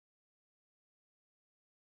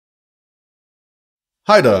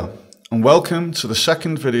Hi there, and welcome to the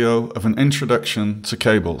second video of an introduction to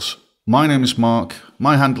cables. My name is Mark,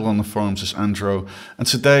 my handle on the forums is Andro, and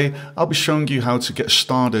today I'll be showing you how to get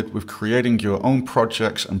started with creating your own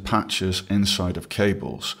projects and patches inside of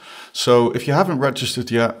cables. So if you haven't registered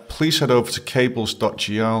yet, please head over to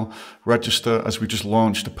cables.gl, register as we just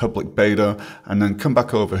launched a public beta, and then come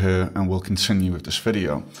back over here and we'll continue with this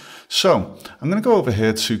video. So I'm going to go over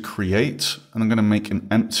here to create, and I'm going to make an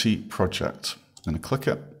empty project. I'm going to click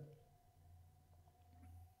it.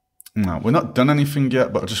 Now, we're not done anything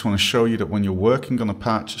yet, but I just want to show you that when you're working on a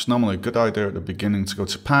patch, it's normally a good idea at the beginning to go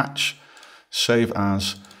to Patch, Save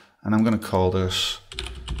As, and I'm going to call this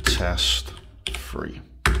Test 3.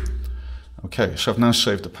 Okay, so I've now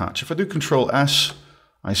saved the patch. If I do Control S,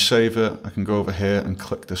 I save it, I can go over here and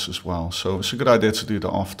click this as well. So it's a good idea to do that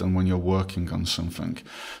often when you're working on something.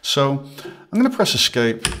 So I'm going to press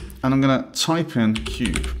Escape, and I'm going to type in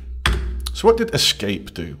cube. So what did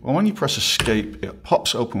escape do? Well, when you press escape, it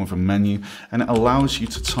pops open with a menu and it allows you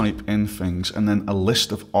to type in things, and then a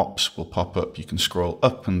list of ops will pop up. You can scroll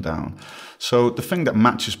up and down. So the thing that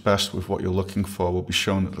matches best with what you're looking for will be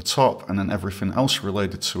shown at the top, and then everything else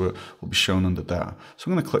related to it will be shown under there. So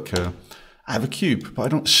I'm going to click here. I have a cube, but I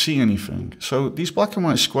don't see anything. So these black and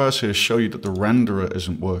white squares here show you that the renderer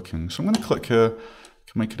isn't working. So I'm going to click here,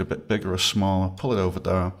 can make it a bit bigger or smaller, pull it over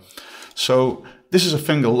there. So this is a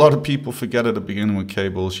thing a lot of people forget at the beginning with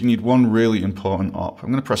cables. You need one really important op. I'm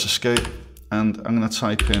going to press escape and I'm going to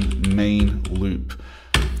type in main loop.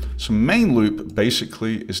 So main loop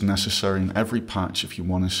basically is necessary in every patch if you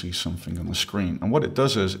want to see something on the screen. And what it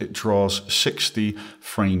does is it draws 60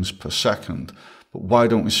 frames per second. But why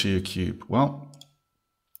don't we see a cube? Well,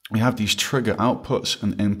 we have these trigger outputs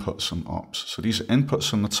and inputs on ops. So these are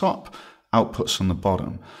inputs on the top, outputs on the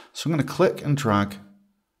bottom. So I'm going to click and drag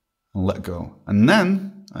and let go. And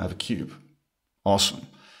then I have a cube. Awesome.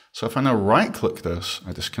 So if I now right click this,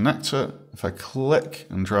 I disconnect it. If I click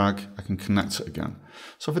and drag, I can connect it again.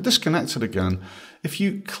 So if I disconnect it again, if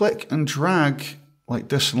you click and drag like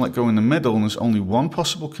this and let go in the middle and there's only one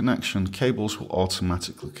possible connection, cables will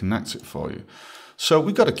automatically connect it for you. So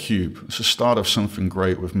we got a cube. It's the start of something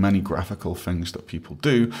great with many graphical things that people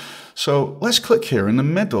do. So let's click here in the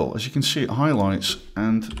middle. As you can see, it highlights,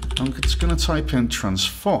 and I'm just going to type in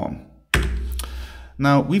transform.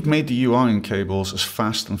 Now, we've made the UI in cables as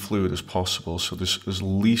fast and fluid as possible, so there's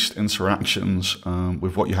least interactions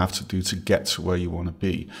with what you have to do to get to where you want to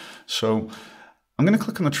be. So I'm going to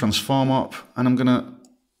click on the transform op, and I'm going to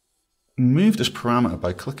move this parameter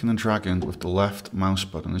by clicking and dragging with the left mouse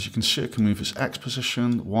button. As you can see, I can move its X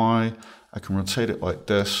position, Y, I can rotate it like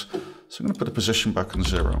this. So I'm going to put the position back on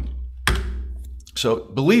 0. So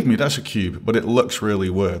believe me, that's a cube, but it looks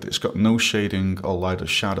really weird. It's got no shading or light or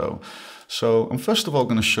shadow. So I'm first of all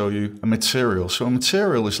going to show you a material. So a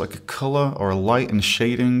material is like a color or a light and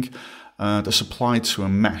shading that's applied to a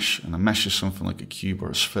mesh. And a mesh is something like a cube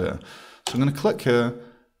or a sphere. So I'm going to click here,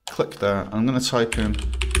 click there, and I'm going to type in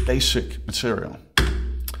basic material.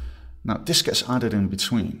 Now this gets added in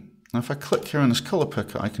between. Now if I click here on this color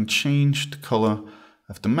picker, I can change the color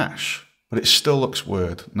of the mesh, but it still looks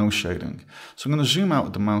weird, no shading. So I'm going to zoom out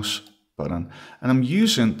with the mouse button, and I'm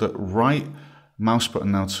using the right mouse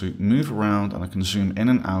button now to move around, and I can zoom in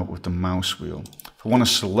and out with the mouse wheel. If I want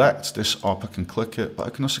to select this op, I can click it, but I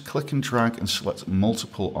can also click and drag and select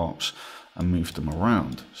multiple ops and move them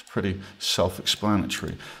around. It's pretty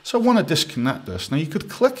self-explanatory. So I want to disconnect this. Now you could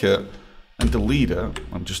click it and delete it,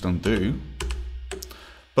 and just undo,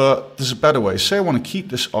 but there's a better way. Say I want to keep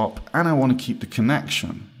this op and I want to keep the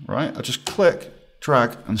connection, right? I just click,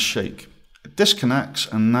 drag, and shake. It disconnects,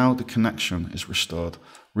 and now the connection is restored.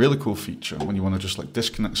 Really cool feature when you want to just like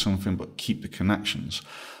disconnect something but keep the connections.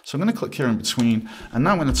 So I'm going to click here in between, and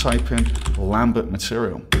now I'm going to type in Lambert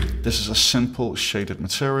material. This is a simple shaded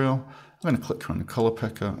material. I'm going to click on the color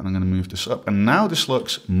picker, and I'm going to move this up, and now this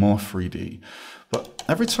looks more 3D. But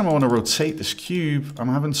every time I want to rotate this cube, I'm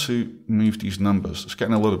having to move these numbers. It's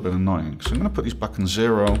getting a little bit annoying. So I'm going to put these back on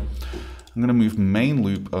 0. I'm going to move main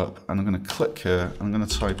loop up, and I'm going to click here, and I'm going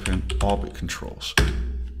to type in orbit controls.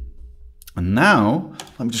 And now,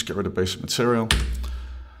 let me just get rid of basic material.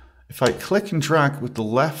 If I click and drag with the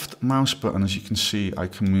left mouse button, as you can see, I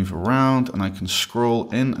can move around and I can scroll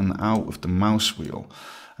in and out with the mouse wheel.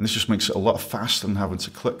 And this just makes it a lot faster than having to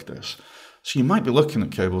click this. So you might be looking at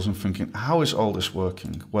cables and thinking, how is all this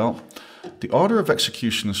working? Well, the order of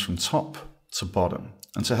execution is from top to bottom.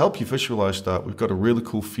 And to help you visualize that, we've got a really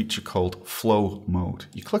cool feature called flow mode.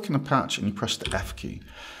 You click in a patch and you press the F key.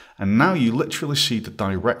 And now you literally see the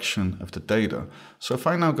direction of the data. So if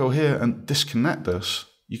I now go here and disconnect this,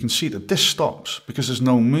 you can see that this stops because there's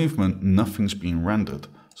no movement, nothing's being rendered.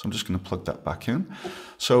 So I'm just going to plug that back in.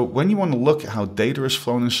 So when you want to look at how data is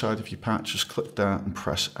flowing inside of your patch, just click there and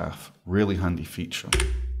press F. Really handy feature.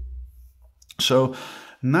 So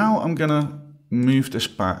now I'm going to move this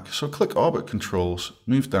back. So click Orbit Controls,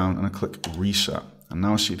 move down, and I click Reset. And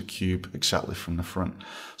now I see the cube exactly from the front.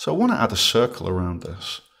 So I want to add a circle around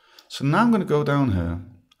this. So now I'm going to go down here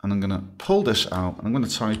and I'm going to pull this out and I'm going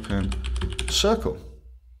to type in circle.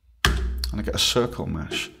 And I get a circle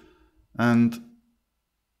mesh. And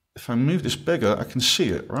if I move this bigger, I can see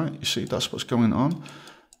it, right? You see, that's what's going on.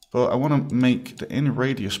 But I want to make the inner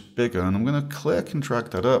radius bigger, and I'm going to click and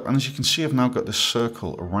drag that up. And as you can see, I've now got this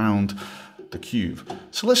circle around the cube.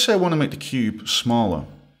 So let's say I want to make the cube smaller.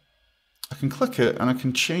 I can click it and I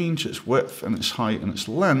can change its width and its height and its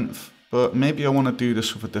length, but maybe I want to do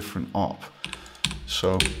this with a different op.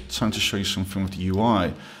 So it's time to show you something with the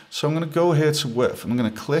UI. So I'm going to go here to width, and I'm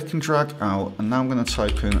going to click and drag out, and now I'm going to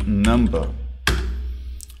type in number.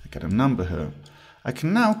 I get a number here. I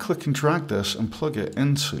can now click and drag this and plug it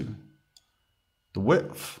into the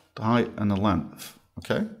width, the height, and the length.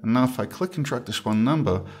 Okay, and now if I click and drag this one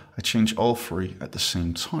number, I change all three at the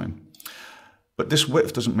same time. But this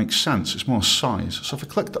width doesn't make sense, it's more size. So if I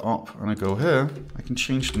click the op and I go here, I can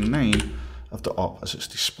change the name of the op as it's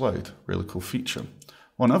displayed. Really cool feature.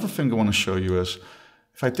 One other thing I want to show you is,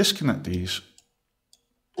 if I disconnect these,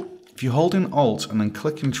 if you hold in Alt and then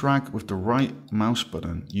click and drag with the right mouse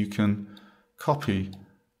button, you can copy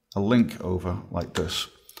a link over like this.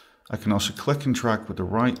 I can also click and drag with the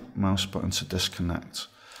right mouse button to disconnect.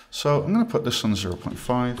 So I'm going to put this on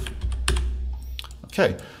 0.5.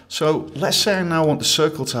 Okay, so let's say I now want the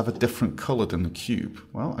circle to have a different color than the cube.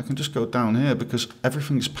 Well, I can just go down here because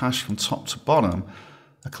everything is passed from top to bottom.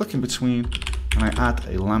 I click in between and I add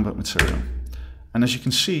a Lambert material. And as you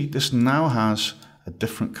can see, this now has a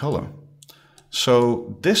different color.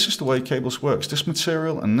 So this is the way Cables works. This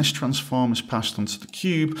material and this transform is passed onto the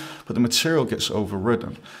cube, but the material gets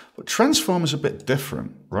overridden. But transform is a bit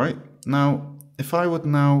different, right? Now, if I would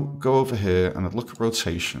now go over here and I'd look at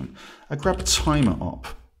rotation, I grab a timer op,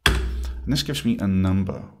 and this gives me a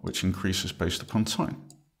number which increases based upon time.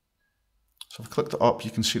 So if I click the op,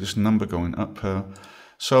 you can see this number going up here.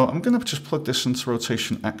 So I'm going to just plug this into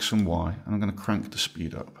rotation X and Y, and I'm going to crank the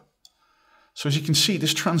speed up. So as you can see,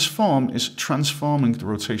 this transform is transforming the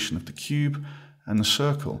rotation of the cube and the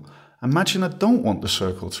circle. Imagine I don't want the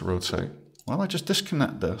circle to rotate. Well, I just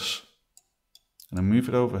disconnect this and I move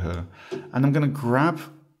it over here, and I'm going to grab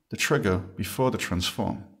the trigger before the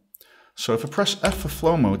transform. So if I press F for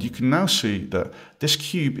flow mode, you can now see that this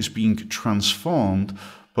cube is being transformed,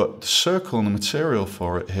 but the circle and the material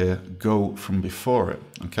for it here go from before it.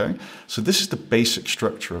 Okay, so this is the basic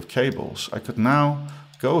structure of Cables. I could now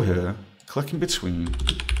go here, click in between,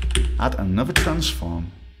 add another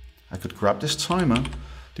transform. I could grab this timer,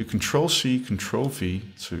 do Control-C, Control-V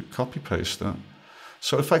to copy-paste it.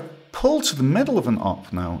 So if I pull to the middle of an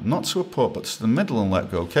op now, not to a port, but to the middle and let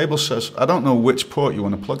go, Cables says, I don't know which port you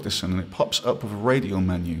want to plug this in, and it pops up with a radial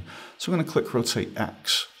menu. So I'm going to click Rotate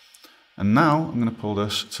X. And now I'm going to pull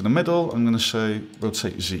this to the middle, I'm going to say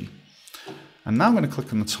Rotate Z. And now I'm going to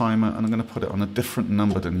click on the timer, and I'm going to put it on a different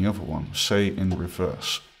number than the other one, say in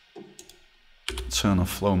reverse. Turn off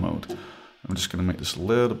flow mode. I'm just going to make this a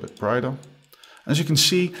little bit brighter. As you can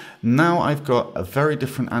see, now I've got a very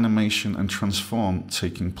different animation and transform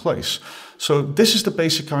taking place. So this is the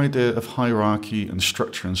basic idea of hierarchy and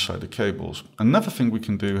structure inside the Cables. Another thing we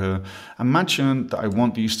can do here, imagine that I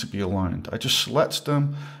want these to be aligned. I just select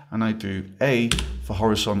them and I do A for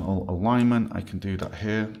horizontal alignment. I can do that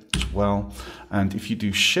here as well. And if you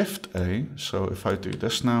do Shift A, so if I do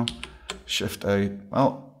this now, Shift A,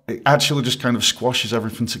 well, it actually just kind of squashes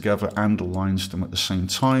everything together and aligns them at the same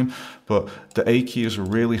time. But the A key is a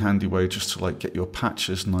really handy way just to like get your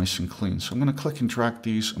patches nice and clean. So I'm going to click and drag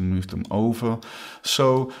these and move them over.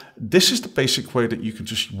 So this is the basic way that you can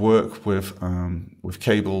just work with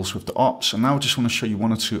Cables, with the ops. And now I just want to show you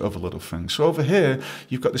one or two other little things. So over here,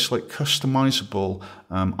 you've got this like customizable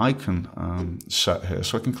icon set here.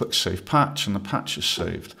 So I can click Save Patch and the patch is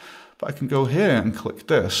saved. But I can go here and click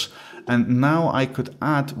this. And now I could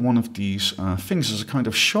add one of these things as a kind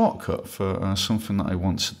of shortcut for something that I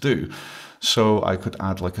want to do. So I could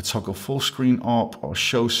add like a toggle full screen op or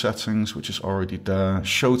show settings, which is already there.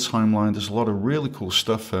 Show timeline. There's a lot of really cool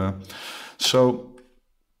stuff here. So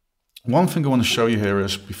one thing I want to show you here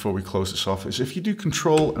is, before we close this off, is if you do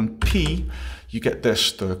Control and P, you get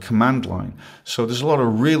this, the command line. So there's a lot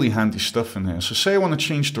of really handy stuff in here. So say I want to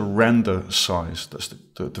change the render size, that's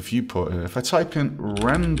the viewport here. If I type in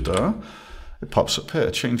render, it pops up here,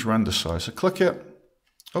 change render size. I click it,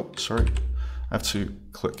 Oh, sorry. I have to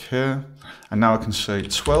click here. And now I can say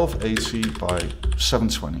 1280 by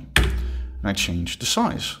 720. And I change the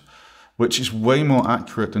size, which is way more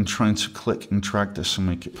accurate than trying to click and drag this and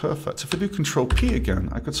make it perfect. If I do Control P again,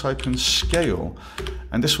 I could type in scale,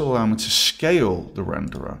 and this will allow me to scale the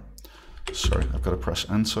renderer. Sorry, I've got to press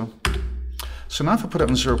enter. So now if I put it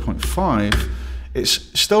on 0.5,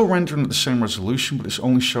 it's still rendering at the same resolution, but it's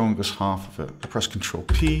only showing us half of it. I press Control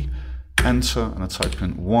P, enter, and I type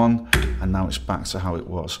in 1, and now it's back to how it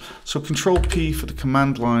was. So Control P for the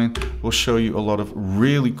command line will show you a lot of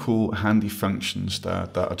really cool, handy functions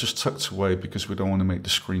that are just tucked away because we don't want to make the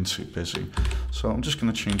screen too busy. So I'm just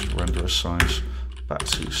going to change the renderer size back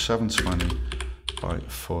to 720 by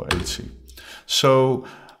 480. So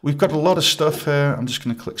we've got a lot of stuff here. I'm just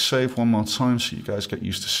going to click save one more time so you guys get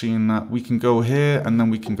used to seeing that. We can go here and then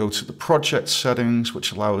we can go to the project settings,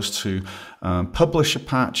 which allow us to publish a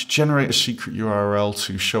patch, generate a secret URL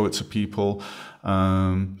to show it to people.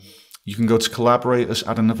 You can go to collaborators,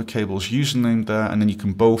 add another cable's username there, and then you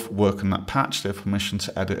can both work on that patch. They have permission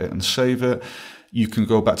to edit it and save it. You can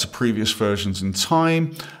go back to previous versions in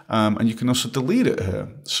time, and you can also delete it here.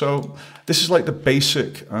 So this is like the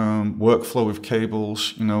basic workflow with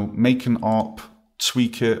cables, you know, make an op,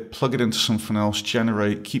 tweak it, plug it into something else,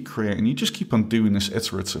 generate, keep creating. You just keep on doing this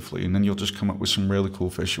iteratively, and then you'll just come up with some really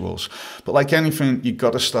cool visuals. But like anything, you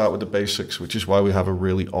got to start with the basics, which is why we have a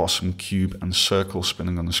really awesome cube and circle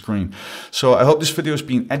spinning on the screen. So I hope this video has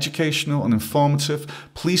been educational and informative.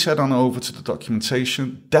 Please head on over to the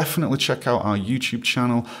documentation. Definitely check out our YouTube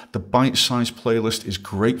channel. The bite-sized playlist is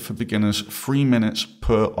great for beginners, 3 minutes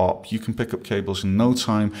per op. You can pick up cables in no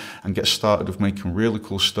time and get started with making really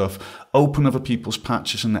cool stuff. Open other people's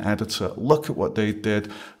patches in the editor, look at what they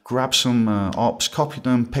did, grab some ops, copy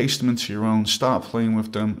them, paste them into your own, start playing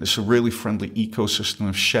with them. It's a really friendly ecosystem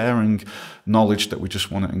of sharing knowledge that we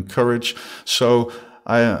just want to encourage. So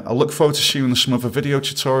I look forward to seeing you in some other video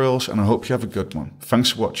tutorials, and I hope you have a good one. Thanks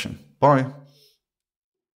for watching. Bye.